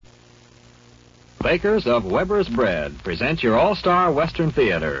Bakers of Weber's Bread present your All-Star Western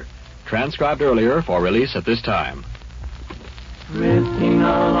Theater, transcribed earlier for release at this time. Drifting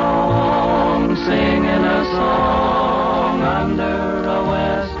along, singing a song under a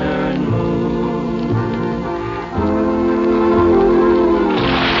western moon.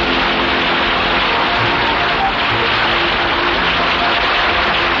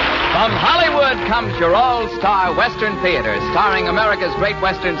 From Hollywood comes your all-star Western Theater, starring America's great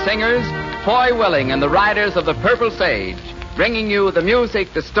Western singers, Foy Willing and the Riders of the Purple Sage, bringing you the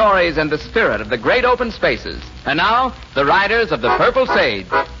music, the stories, and the spirit of the great open spaces. And now, the Riders of the Purple Sage.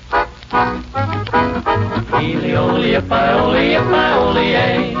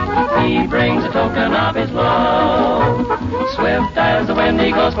 He brings a token of his love. Swift as the wind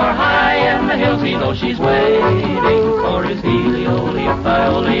he goes for high in the hills, he knows she's waiting for his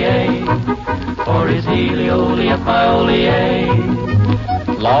for his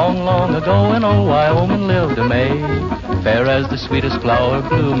Long, long ago in old Wyoming lived a maid, fair as the sweetest flower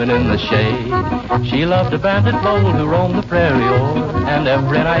blooming in the shade. She loved a bandit bull who roamed the prairie o'er, and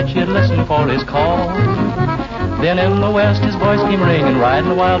every night she'd listen for his call. Then in the west his voice came ringing, riding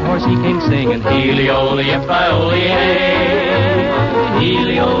a wild horse he came singing,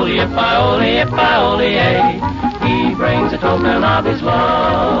 He brings a token of his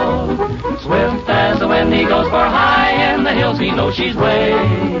love. Swift as the wind he goes for high in the hills, he knows she's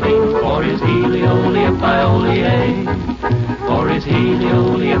waiting for his for his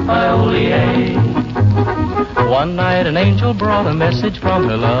One night an angel brought a message from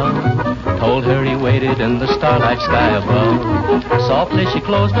her love, told her he waited in the starlight sky above. Softly she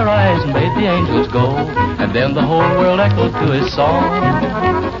closed her eyes and bade the angels go, and then the whole world echoed to his song.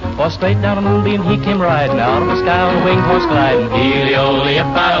 For straight down a moonbeam he came riding out of the sky on a winged horse gliding.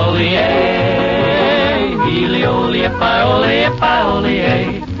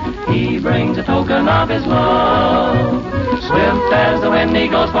 He brings a token of his love. Swift as the wind he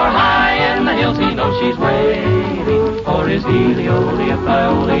goes for high in the hills, he knows she's waiting for his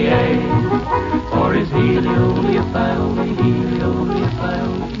for his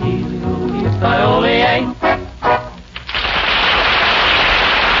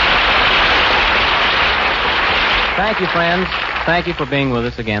Thank you, friends. Thank you for being with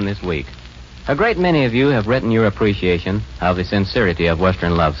us again this week. A great many of you have written your appreciation of the sincerity of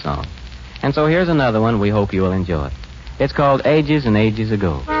Western love song. And so here's another one we hope you will enjoy. It's called Ages and Ages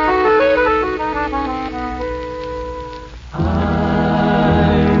Ago.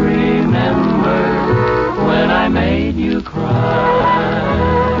 I remember when I made you cry.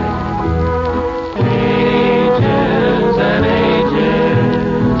 Ages and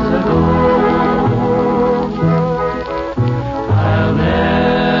ages ago. I'll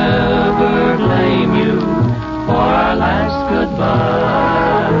never blame you for our last goodbye.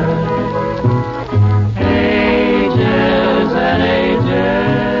 Ages and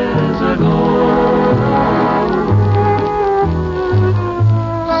ages ago.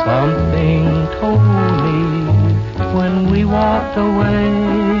 Something told me when we walked away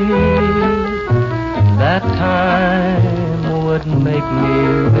that time would make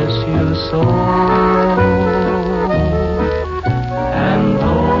me miss you so. And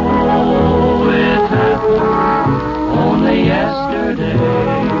though it happened only yesterday,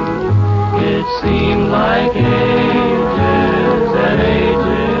 it seemed like ages and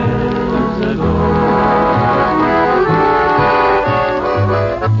ages ago.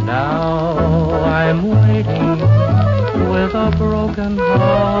 Now I'm waiting with a broken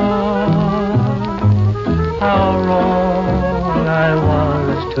heart. How wrong I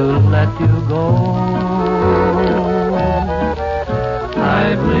was to let you go.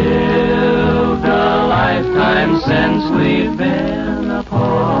 I've lived a lifetime since we've been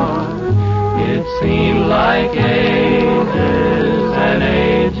apart. It seemed like ages and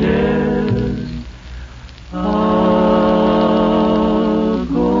ages ago.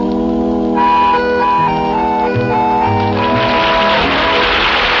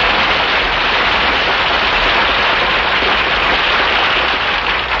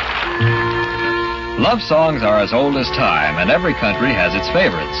 Love songs are as old as time, and every country has its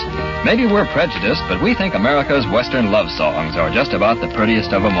favorites. Maybe we're prejudiced, but we think America's Western love songs are just about the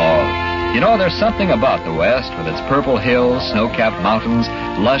prettiest of them all. You know, there's something about the West, with its purple hills, snow-capped mountains,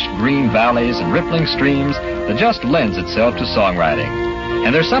 lush green valleys, and rippling streams, that just lends itself to songwriting.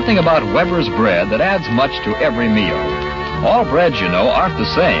 And there's something about Weber's Bread that adds much to every meal. All breads, you know, aren't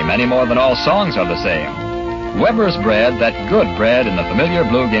the same, any more than all songs are the same. Weber's Bread, that good bread in the familiar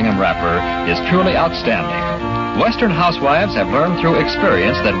blue gingham wrapper, is truly outstanding. Western housewives have learned through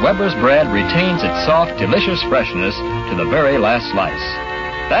experience that Weber's Bread retains its soft, delicious freshness to the very last slice.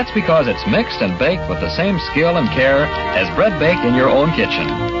 That's because it's mixed and baked with the same skill and care as bread baked in your own kitchen.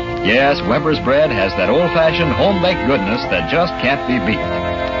 Yes, Weber's bread has that old-fashioned home-baked goodness that just can't be beat.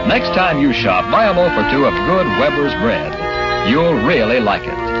 Next time you shop, buy a loaf or two of good Weber's bread. You'll really like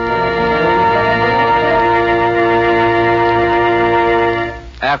it.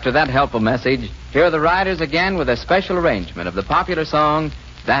 After that helpful message, here are the Riders again with a special arrangement of the popular song,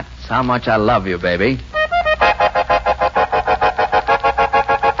 That's How Much I Love You, Baby.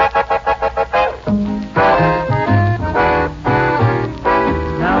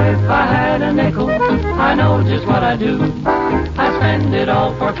 Now if I had a nickel, I know just what I'd do. I'd spend it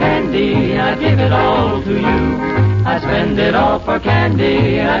all for candy, I'd give it all to you. I'd spend it all for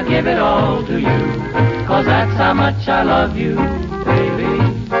candy, I'd give it all to you. 'Cause that's how much I love you, baby.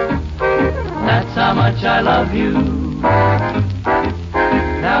 That's how much I love you.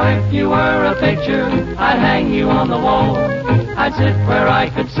 Now if you were a picture, I'd hang you on the wall. I'd sit where I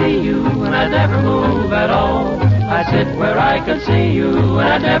could see you and I'd never move at all. I'd sit where I could see you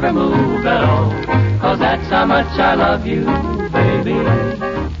and I'd never move at all. 'Cause that's how much I love you, baby.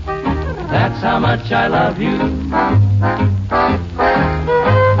 That's how much I love you.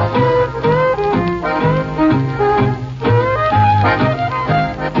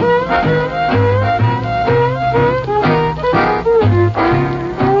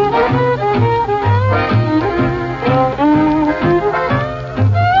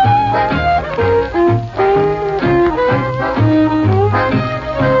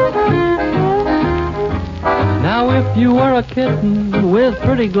 You were a kitten with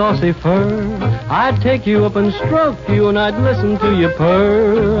pretty glossy fur. I'd take you up and stroke you and I'd listen to you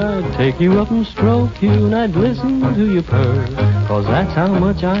purr. I'd take you up and stroke you and I'd listen to you purr. 'Cause that's how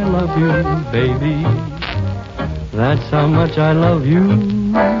much I love you, baby. That's how much I love you.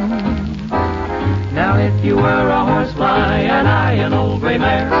 Now if you were a horsefly and I an old gray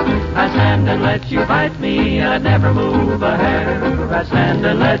mare, I'd stand and let you bite me and I'd never move a hair. I'd stand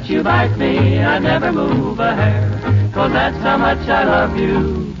and let you bite me and I'd never move a hair. 'Cause that's how much I love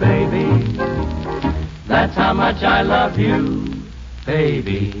you, baby. That's how much I love you,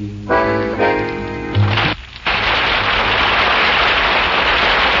 baby.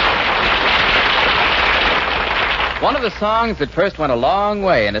 One of the songs that first went a long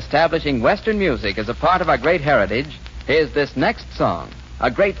way in establishing Western music as a part of our great heritage is this next song, a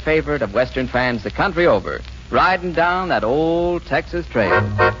great favorite of Western fans the country over, Riding Down That Old Texas Trail.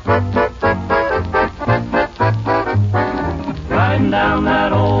 Riding down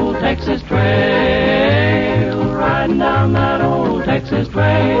that old Texas trail, riding down that old Texas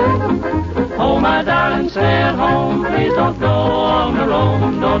trail. Oh, my darling, stay at home, please don't go on the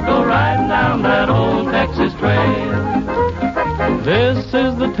road, don't go riding down that old Texas trail. This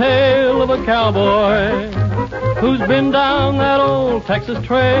is the tale of a cowboy who's been down that old Texas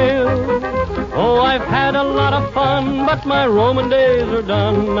trail. Oh, I've had a lot of fun, but my roaming days are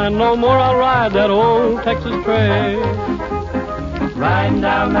done, and no more I'll ride that old Texas trail. Riding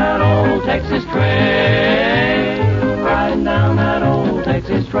down that old Texas trail, riding down that old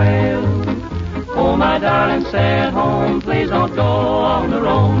Texas trail. Oh, my darling, stay at home, please don't go on the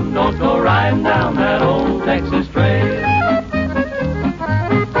road, don't go riding down that old Texas trail.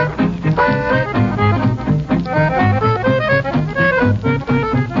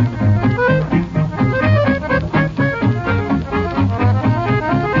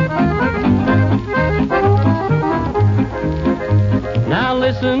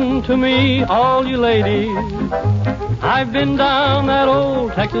 Listen to me, all you ladies. I've been down that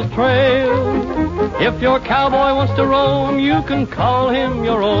old Texas trail. If your cowboy wants to roam, you can call him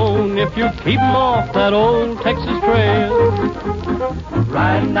your own if you keep him off that old Texas trail.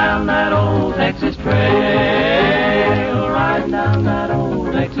 Riding down that old Texas trail, riding down that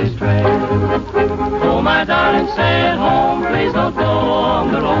old Texas trail. Oh, my darling, stay at home, please don't go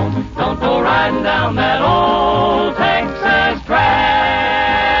on the road, don't go riding down that old Texas trail.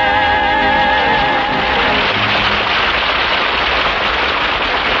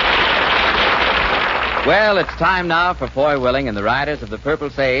 Well, it's time now for Foy Willing and the Riders of the Purple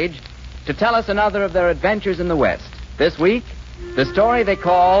Sage to tell us another of their adventures in the West. This week, the story they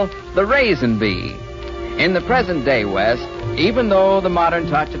call The Raisin Bee. In the present-day West, even though the modern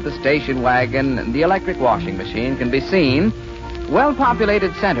touch of the station wagon and the electric washing machine can be seen,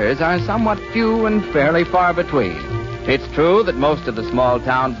 well-populated centers are somewhat few and fairly far between. It's true that most of the small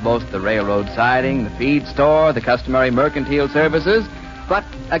towns boast the railroad siding, the feed store, the customary mercantile services, but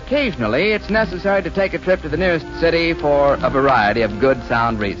occasionally it's necessary to take a trip to the nearest city for a variety of good,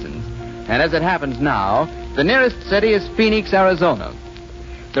 sound reasons. And as it happens now, the nearest city is Phoenix, Arizona.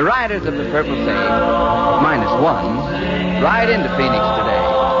 The Riders of the Purple Sage, -1, ride into Phoenix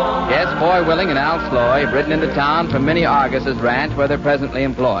today. Foy Willing and Al Sloy have ridden into town from Minnie Argus's ranch where they're presently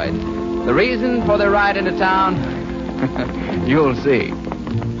employed. The reason for their ride into town, you'll see.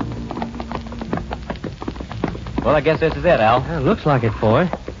 Well, I guess this is it, Al. Yeah, looks like it, Foy.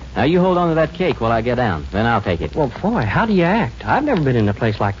 Now, you hold on to that cake while I get down. Then I'll take it. Well, Foy, how do you act? I've never been in a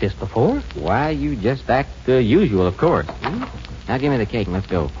place like this before. Why, you just act the usual, of course. Now, give me the cake and let's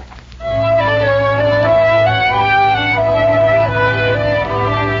go.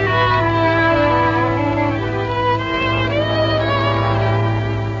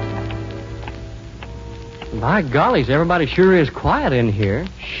 By gollies, everybody sure is quiet in here.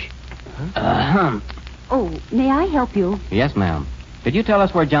 Shh. Oh, may I help you? Yes, ma'am. Could you tell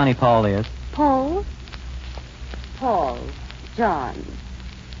us where Johnny Paul is? Paul? Paul. John.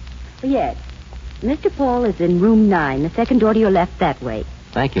 Yes. Mr. Paul is in room 9, the second door to your left that way.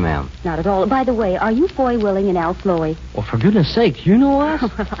 Thank you, ma'am. Not at all. By the way, are you Foy Willing and Al Sloy? Well, for goodness sakes, you know us?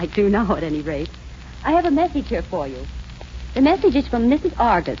 Well, I do now, at any rate. I have a message here for you. The message is from Mrs.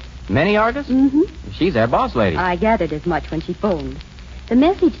 Argus. Minnie Argus? Mm-hmm. She's our boss lady. I gathered as much when she phoned. The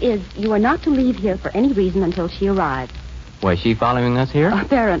message is you are not to leave here for any reason until she arrives. Was she following us here?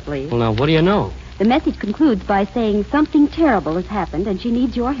 Apparently. Well, now, what do you know? The message concludes by saying something terrible has happened and she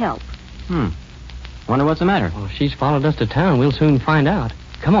needs your help. Wonder what's the matter. Well, if she's followed us to town, we'll soon find out.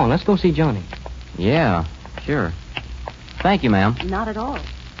 Come on, let's go see Johnny. Yeah, sure. Thank you, ma'am. Not at all.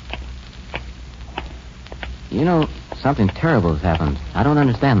 You know, something terrible has happened. I don't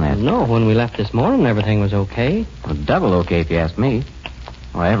understand that. No, when we left this morning, everything was okay. Well, double okay, if you ask me.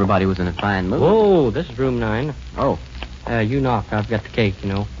 Well, everybody was in a fine mood. Whoa, this is room 9. Oh, You knock. I've got the cake, you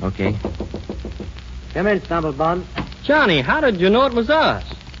know. okay. Come in, Stumblebum. Johnny, how did you know it was us?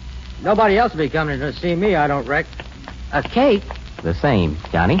 Nobody else will be coming to see me, I don't reckon. A cake? The same,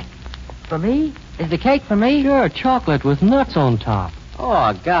 Johnny. For me? Is the cake for me? Sure, chocolate with nuts on top.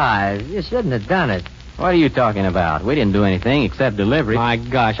 Oh, guys, you shouldn't have done it. What are you talking about? We didn't do anything except delivery. My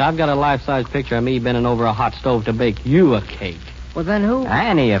gosh, I've got a life-size picture of me bending over a hot stove to bake you a cake. Well, then who?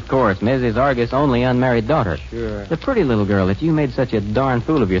 Annie, of course, Mrs. Argus' only unmarried daughter. Sure. The pretty little girl that you made such a darn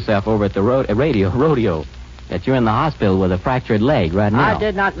fool of yourself over at the rodeo. That you're in the hospital with a fractured leg right now. I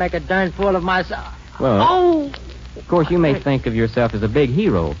did not make a darn fool of myself. Well, of course, you may think of yourself as a big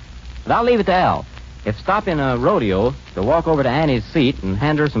hero. But I'll leave it to Al. If stopping a rodeo to walk over to Annie's seat and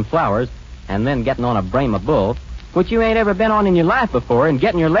hand her some flowers and then getting on a Brahma bull, which you ain't ever been on in your life before, and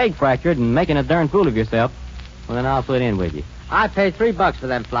getting your leg fractured and making a darn fool of yourself, well, then I'll put in with you. I paid $3 for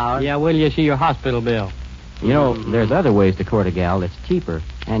them flowers. Yeah, will you see your hospital bill? You know, there's other ways to court a gal that's cheaper,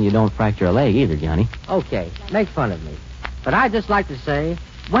 and you don't fracture a leg either, Johnny. Okay, make fun of me. But I'd just like to say,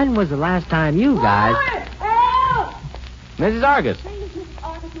 when was the last time you guys... Mrs. Argus. Please, Mrs.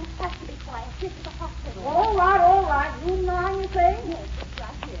 Argus, you have to be quiet. This is a hospital. All right. Room 9, you say? Yes, it's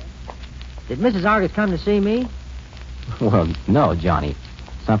right here. Did Mrs. Argus come to see me? Well, no, Johnny.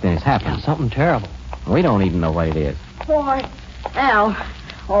 Something has happened. Yeah, something terrible. We don't even know what it is. Boy, Al.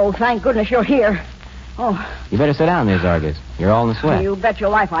 Oh, thank goodness you're here. Oh, You better sit down, Mrs. Argus. You're all in a sweat. you bet your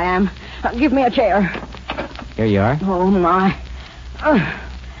life I am. Give me a chair. Here you are. Oh, my.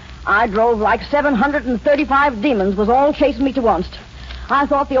 I drove like 735 demons was all chasing me to once. I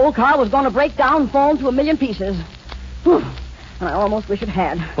thought the old car was going to break down and fall into a million pieces. Whew. And I almost wish it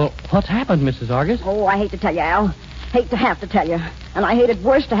had. Well, what's happened, Mrs. Argus? Oh, I hate to tell you, Al. Hate to have to tell you. And I hate it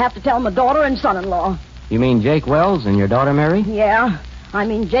worse to have to tell my daughter and son-in-law. You mean Jake Wells and your daughter Mary? Yeah. I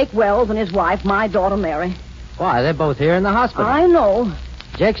mean Jake Wells and his wife, my daughter Mary. Why, they're both here in the hospital. I know.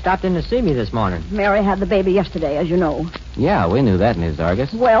 Jake stopped in to see me this morning. Mary had the baby yesterday, as you know. Yeah, we knew that, Mrs.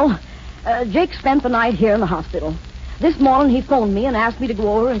 Argus. Well, Jake spent the night here in the hospital. This morning he phoned me and asked me to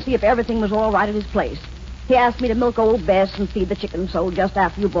go over and see if everything was all right at his place. He asked me to milk old Bess and feed the chickens, so just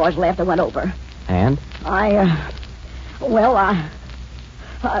after you boys left, I went over. And?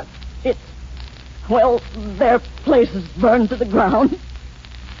 Their place is burned to the ground.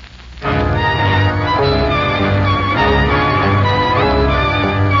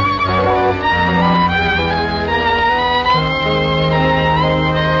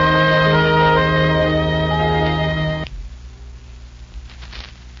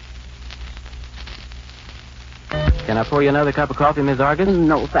 Can I pour you another cup of coffee, Miss Argus?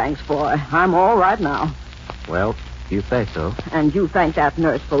 No, thanks, boy. I'm all right now. Well, you say so. And you thank that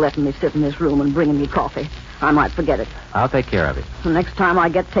nurse for letting me sit in this room and bringing me coffee. I might forget it. I'll take care of it. The next time I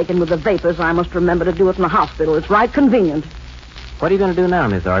get taken with the vapors, I must remember to do it in the hospital. It's right convenient. What are you going to do now,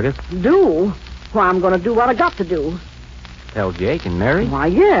 Miss Argus? Do? Why, I'm going to do what I got to do. Tell Jake and Mary? Why,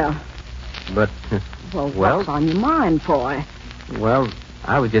 yeah. But, Well, Well? what's on your mind, boy? well,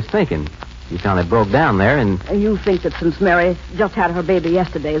 I was just thinking. You found it broke down there, and... You think that since Mary just had her baby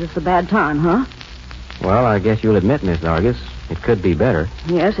yesterday, this is a bad time, huh? Well, I guess you'll admit, Miss Argus, it could be better.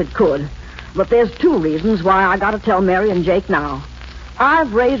 Yes, it could. But there's 2 reasons why I got to tell Mary and Jake now.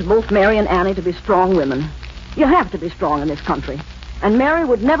 I've raised both Mary and Annie to be strong women. You have to be strong in this country. And Mary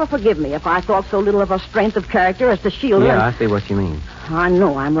would never forgive me if I thought so little of her strength of character as to shield her. Yeah, I see what you mean. I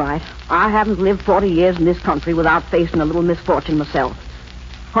know I'm right. I haven't lived 40 years in this country without facing a little misfortune myself.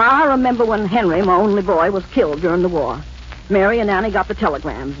 I remember when Henry, my only boy, was killed during the war. Mary and Annie got the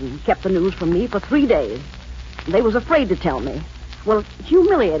telegrams and kept the news from me for 3 days. They was afraid to tell me. Well, it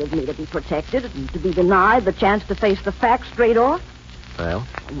humiliated me to be protected and to be denied the chance to face the facts straight off.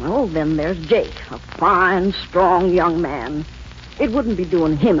 Well, then there's Jake, a fine, strong young man. It wouldn't be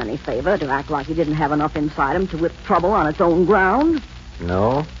doing him any favor to act like he didn't have enough inside him to whip trouble on its own ground.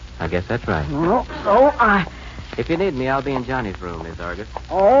 No, I guess that's right. Oh, so If you need me, I'll be in Johnny's room, Miss Argus.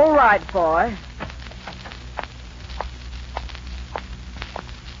 All right, boy.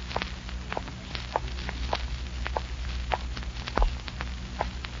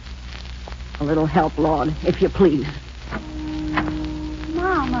 A little help, Lord, if you please.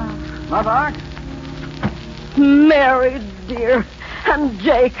 Mama. Mother? Mary, dear, and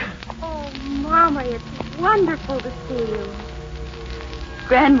Jake. Oh, Mama, it's wonderful to see you.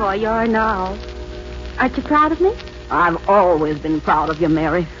 Grandma, you are now. Aren't you proud of me? I've always been proud of you,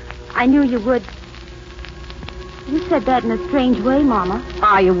 Mary. I knew you would. You said that in a strange way, Mama.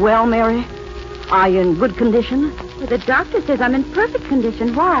 Are you well, Mary? Are you in good condition? Well, the doctor says I'm in perfect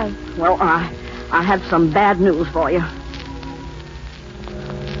condition. Why? Well, I have some bad news for you.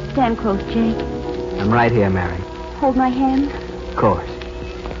 Stand close, Jake. I'm right here, Mary. Hold my hand. Of course.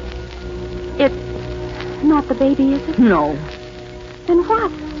 It's not the baby, is it? No. Then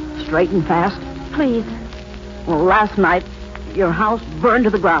what? Straight and fast. Please. Well, last night, your house burned to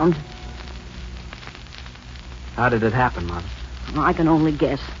the ground. How did it happen, Mother? I can only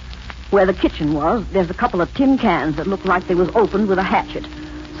guess. Where the kitchen was, there's a couple of tin cans that look like they was opened with a hatchet.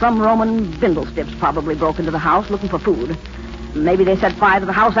 Some Roman bindlestiffs probably broke into the house looking for food. Maybe they set fire to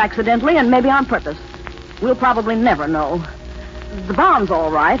the house accidentally, and maybe on purpose. We'll probably never know. The barn's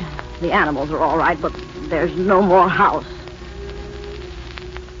all right. The animals are all right, but there's no more house.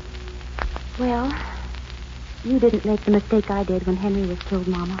 Well, you didn't make the mistake I did when Henry was killed,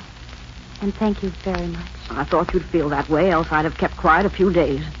 Mama. And thank you very much. I thought you'd feel that way, else I'd have kept quiet a few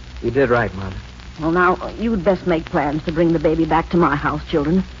days. You did right, Mother. Well, now, you'd best make plans to bring the baby back to my house,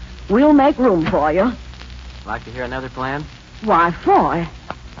 children. We'll make room for you. Like to hear another plan? Why, Foy?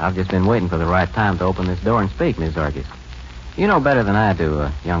 I've just been waiting for the right time to open this door and speak, Miss Argus. You know better than I do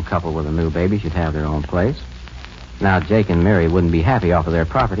a young couple with a new baby should have their own place. Now, Jake and Mary wouldn't be happy off of their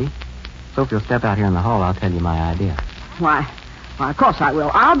property. So if you'll step out here in the hall, I'll tell you my idea. Why, of course I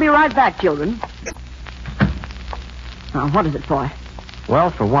will. I'll be right back, children. Now, what is it, Foy? Well,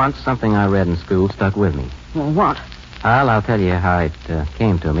 for once, something I read in school stuck with me. Well, what? I'll tell you how it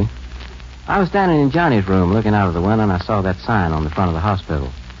came to me. I was standing in Johnny's room looking out of the window, and I saw that sign on the front of the hospital.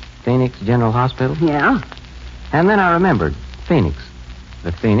 Phoenix General Hospital? Yeah? And then I remembered Phoenix.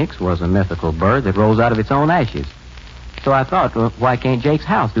 The phoenix was a mythical bird that rose out of its own ashes. So I thought, well, why can't Jake's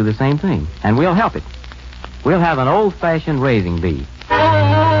house do the same thing? And we'll help it. We'll have an old-fashioned raising bee.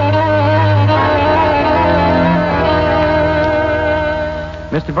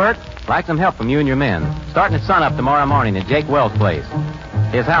 Mr. Burt, like some help from you and your men. Starting at sunup tomorrow morning at Jake Wells' place.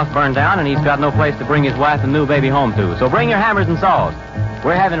 His house burned down, and he's got no place to bring his wife and new baby home to. So bring your hammers and saws.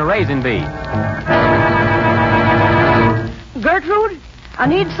 We're having a raising bee. Gertrude, I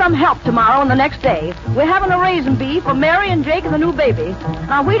need some help tomorrow and the next day. We're having a raisin bee for Mary and Jake and the new baby.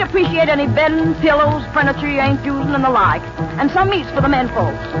 Now, we'd appreciate any bedding, pillows, furniture you ain't using and the like. And some meats for the men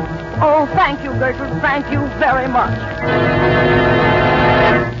folks. Oh, thank you, Gertrude. Thank you very much.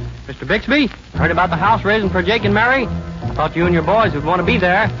 Mr. Bixby, heard about the house raising for Jake and Mary? I thought you and your boys would want to be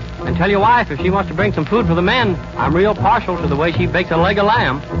there. And tell your wife if she wants to bring some food for the men. I'm real partial to the way she bakes a leg of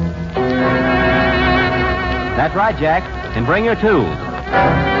lamb. That's right, Jack. And bring your tools.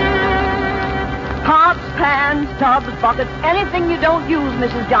 Pots, pans, tubs, buckets, anything you don't use,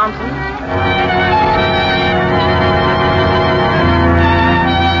 Mrs. Johnson.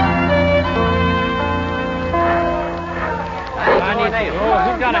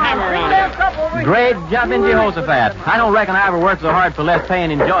 Who's got a hammer around here? Great jumping Jehoshaphat. I don't reckon I ever worked so hard for less pay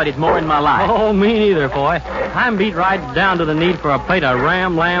and enjoyed it more in my life. Oh, me neither, boy. I'm beat right down to the need for a plate of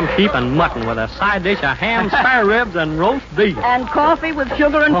ram, lamb, sheep, and mutton with a side dish of ham, spare ribs, and roast beef. And coffee with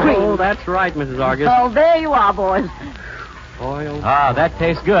sugar and cream. Oh, that's right, Mrs. Argus. Oh, there you are, boys. Boiled. Ah, that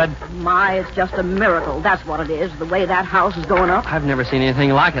tastes good. My, it's just a miracle. That's what it is, the way that house is going up. I've never seen anything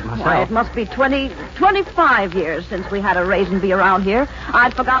like it myself. Why, it must be 25 years since we had a raisin bee around here.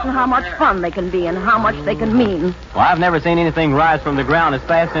 I'd forgotten how much fun they can be and how much they can mean. Well, I've never seen anything rise from the ground as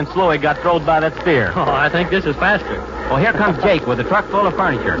fast since Sloey got throwed by that spear. Oh, I think this is faster. Well, here comes Jake with a truck full of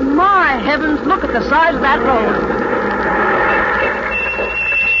furniture. My heavens, look at the size of that road.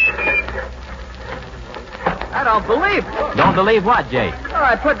 I don't believe it. Don't believe what, Jake? Well,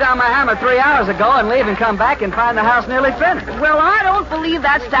 I put down my hammer 3 hours ago and leave and come back and find the house nearly finished. Well, I don't believe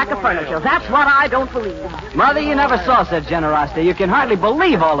that stack of furniture. That's what I don't believe. Mother, you never saw such generosity. You can hardly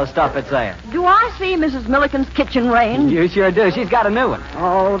believe all the stuff it's there. Do I see Mrs. Milliken's kitchen range? You sure do. She's got a new one.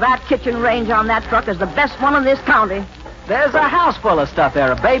 Oh, that kitchen range on that truck is the best one in this county. There's a house full of stuff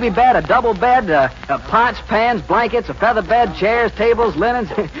there. A baby bed, a double bed, pots, pans, blankets, a feather bed, chairs, tables, linens.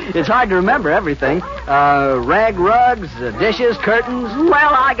 It's hard to remember everything. Rag rugs, dishes, curtains.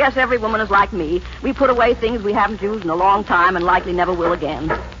 Well, I guess every woman is like me. We put away things we haven't used in a long time and likely never will again.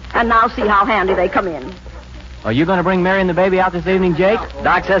 And now see how handy they come in. Are you going to bring Mary and the baby out this evening, Jake?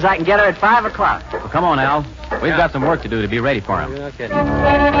 Doc says I can get her at 5 o'clock. Well, come on, Al. We've got some work to do to be ready for him. Okay.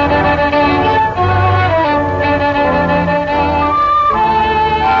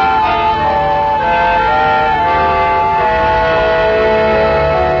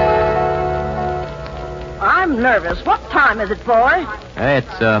 I'm nervous. What time is it, boy?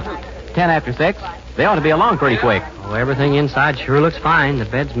 It's 10 after 6. They ought to be along pretty quick. Oh, everything inside sure looks fine. The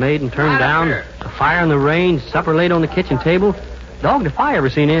bed's made and turned down. The fire in the range, supper laid on the kitchen table. Dog, if I ever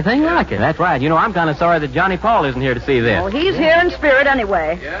seen anything like it. That's right. You know, I'm kind of sorry that Johnny Paul isn't here to see this. Oh, he's here in spirit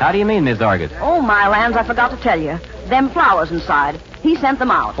anyway. How do you mean, Miss Argus? Oh, my lands, I forgot to tell you. Them flowers inside. He sent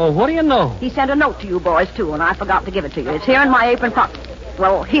them out. Oh, what do you know? He sent a note to you boys, too, and I forgot to give it to you. It's here in my apron pocket.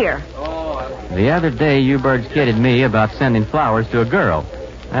 Well, here. The other day, you birds kidded me about sending flowers to a girl,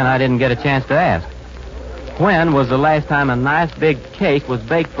 and I didn't get a chance to ask. When was the last time a nice big cake was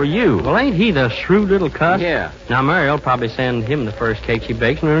baked for you? Well, ain't he the shrewd little cuss? Yeah. Now, Mary'll probably send him the first cake she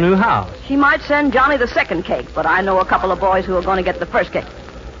bakes in her new house. She might send Johnny the second cake, but I know a couple of boys who are going to get the first cake.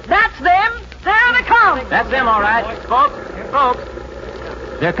 That's them. There they come. That's them, all right. Folks.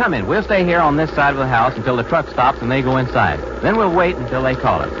 They're coming. We'll stay here on this side of the house until the truck stops and they go inside. Then we'll wait until they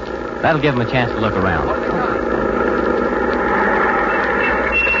call us. That'll give them a chance to look around.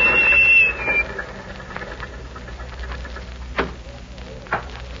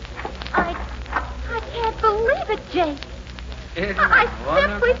 I can't believe it, Jake. I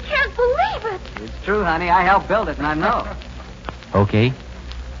simply can't believe it. It's true, honey. I helped build it, and I know. Okay.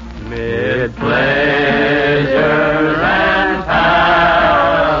 Mid pleasures and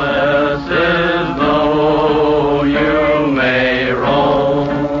palaces, though you may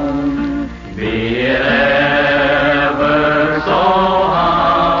roam, be it ever so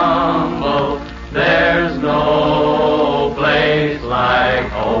humble, there's no place like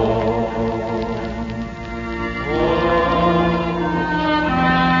home.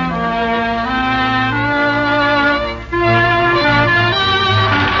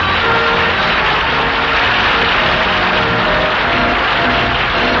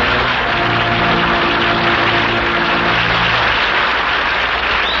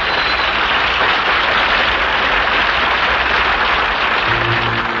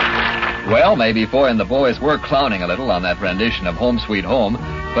 Well, maybe Foy and the boys were clowning a little on that rendition of Home Sweet Home,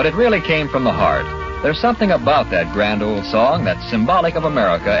 but it really came from the heart. There's something about that grand old song that's symbolic of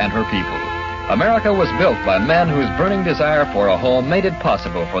America and her people. America was built by men whose burning desire for a home made it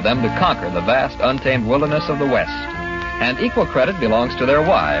possible for them to conquer the vast, untamed wilderness of the West. And equal credit belongs to their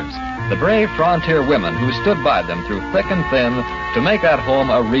wives, the brave frontier women who stood by them through thick and thin to make that home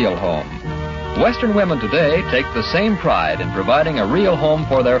a real home. Western women today take the same pride in providing a real home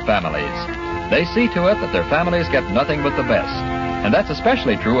for their families. They see to it that their families get nothing but the best, and that's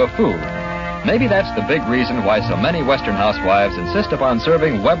especially true of food. Maybe that's the big reason why so many Western housewives insist upon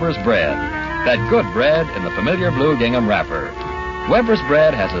serving Weber's bread, that good bread in the familiar blue gingham wrapper. Weber's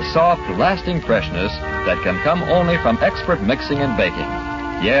bread has a soft, lasting freshness that can come only from expert mixing and baking.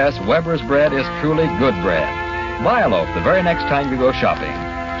 Yes, Weber's bread is truly good bread. Buy a loaf the very next time you go shopping.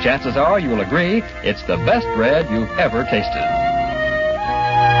 Chances are you'll agree it's the best bread you've ever tasted.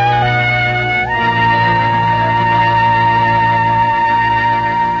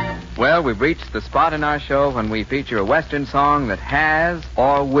 Well, we've reached the spot in our show when we feature a Western song that has,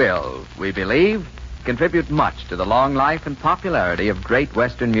 or will, we believe, contribute much to the long life and popularity of great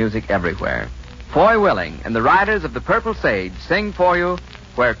Western music everywhere. Foy Willing and the Riders of the Purple Sage sing for you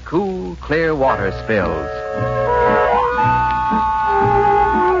Where Cool, Clear Water Spills.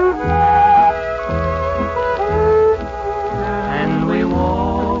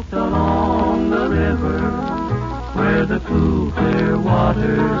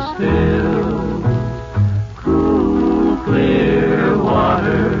 still. Cool, clear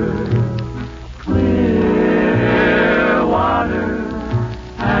water, clear water.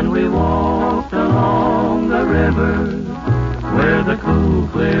 And we walked along the river where the cool,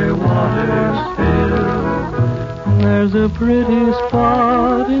 clear waters fill. There's a pretty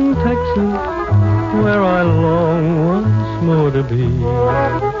spot in Texas where I long once more to be,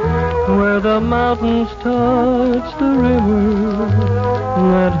 where the mountains touch the river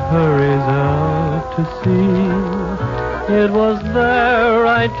that hurries out to sea. It was there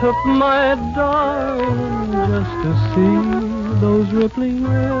I took my darling just to see those rippling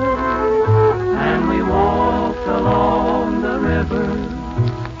waves. And we walked along the river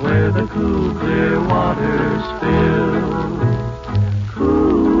where the cool, clear waters fill.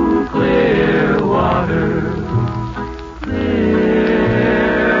 Cool, clear water,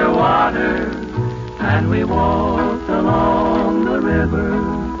 clear water. And we walked along the river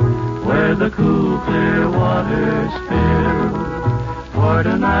where the cool, clear waters fill. For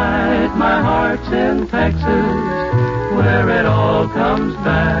tonight my heart's in Texas, where it all comes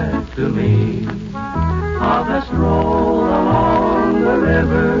back to me. Of this roll along the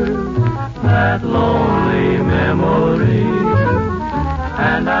river, that lonely memory.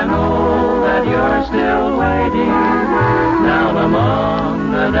 And I know that you're still waiting down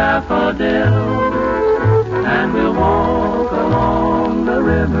among the daffodils. And we'll walk along the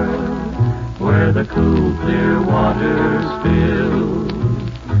river where the cool, clear waters fill.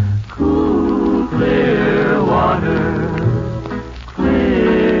 Cool, clear water,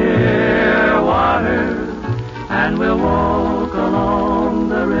 clear water. And we'll walk along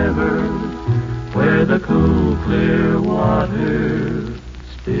the river where the cool, clear water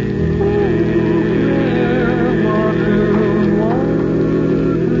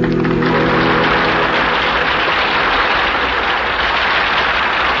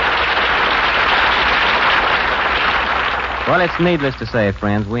Well, it's needless to say,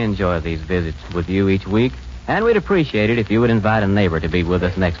 friends, we enjoy these visits with you each week, and we'd appreciate it if you would invite a neighbor to be with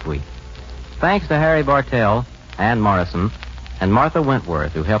us next week. Thanks to Harry Bartell, Ann Morrison, and Martha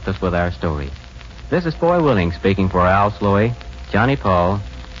Wentworth, who helped us with our story. This is Foy Willing speaking for Al Sloy, Johnny Paul,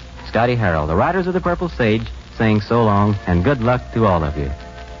 Scotty Harrell, the writers of The Purple Sage, saying so long and good luck to all of you.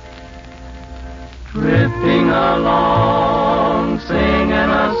 Drifting along, singing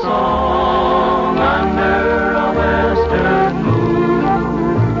a song under a western moon.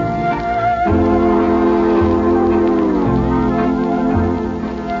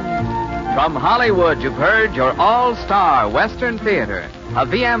 From Hollywood, you've heard your all-star Western Theater, a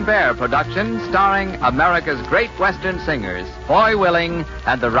V.M. Bear production starring America's great Western singers, Foy Willing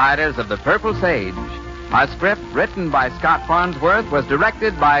and the Riders of the Purple Sage. Our script, written by Scott Farnsworth, was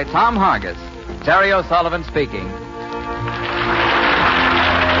directed by Tom Hargis. Terry O'Sullivan speaking.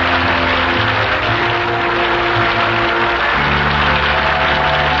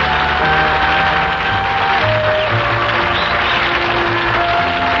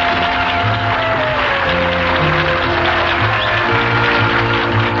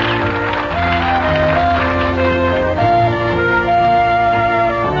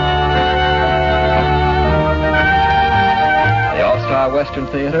 Western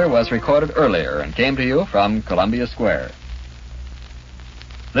Theater was recorded earlier and came to you from Columbia Square.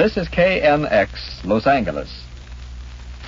 This is KNX, Los Angeles.